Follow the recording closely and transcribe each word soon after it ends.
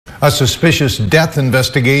A suspicious death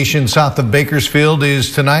investigation south of Bakersfield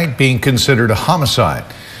is tonight being considered a homicide.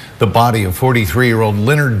 The body of 43-year-old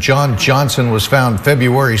Leonard John Johnson was found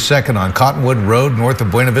February 2nd on Cottonwood Road north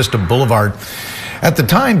of Buena Vista Boulevard. At the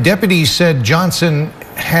time, deputies said Johnson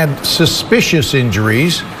had suspicious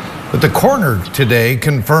injuries, but the coroner today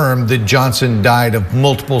confirmed that Johnson died of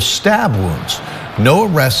multiple stab wounds. No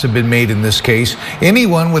arrests have been made in this case.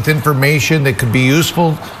 Anyone with information that could be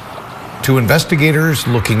useful to investigators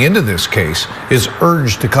looking into this case is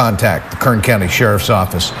urged to contact the Kern County Sheriff's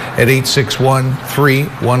Office at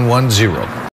 861-3110.